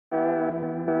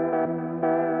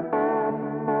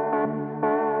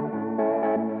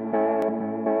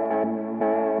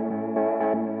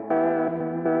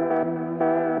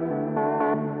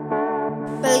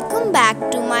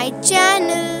my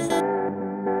channel.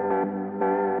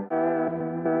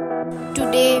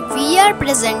 Today we are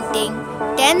presenting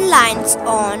 10 lines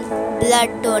on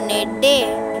Blood Donate Day.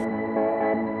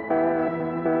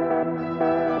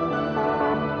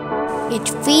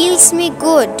 It feels me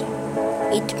good.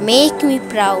 It makes me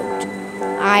proud.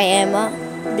 I am a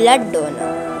blood donor.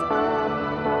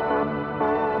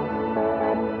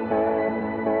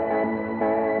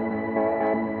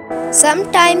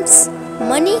 Sometimes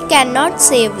money cannot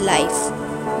save life,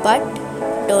 but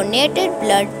donated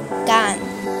blood can.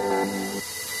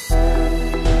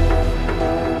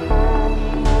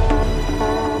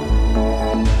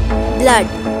 Blood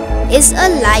is a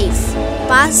life,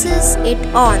 passes it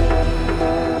on.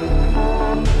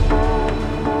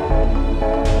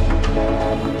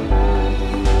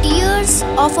 Tears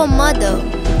of a mother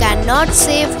cannot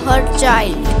save her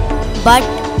child, but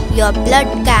your blood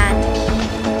can.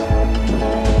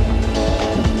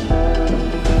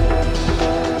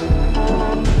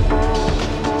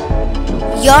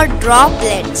 Your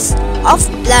droplets of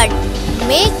blood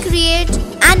may create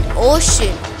an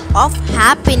ocean of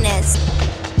happiness.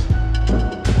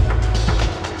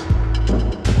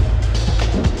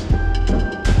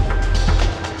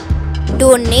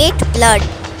 Donate blood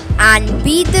and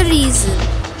be the reason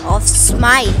of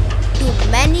smile to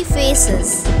many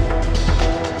faces.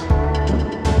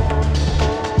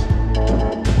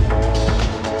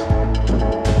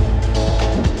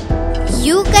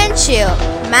 You can share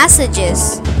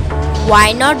messages.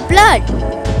 Why not blood?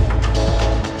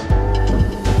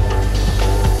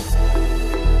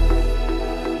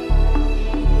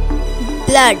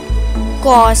 Blood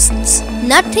costs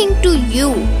nothing to you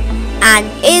and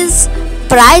is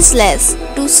priceless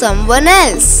to someone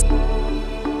else.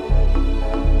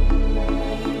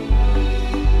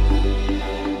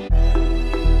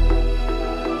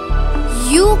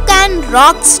 You can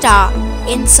rock star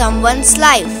in someone's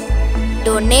life.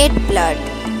 Donate blood.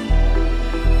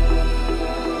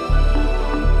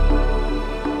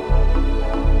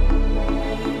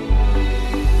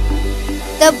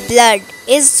 The blood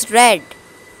is red,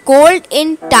 cold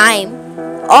in time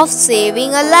of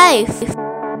saving a life.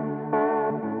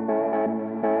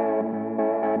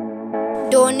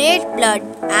 Donate blood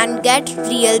and get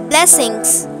real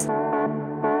blessings.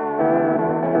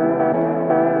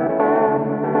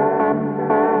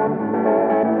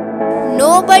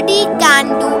 Nobody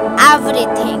can do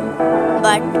everything,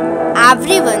 but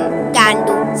everyone can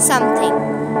do something.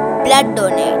 Blood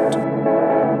donate.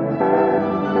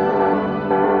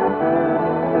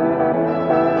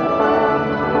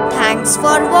 Thanks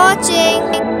for watching.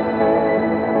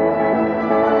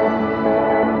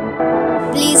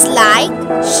 Please like,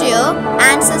 share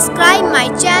and subscribe my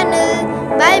channel.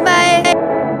 Bye bye.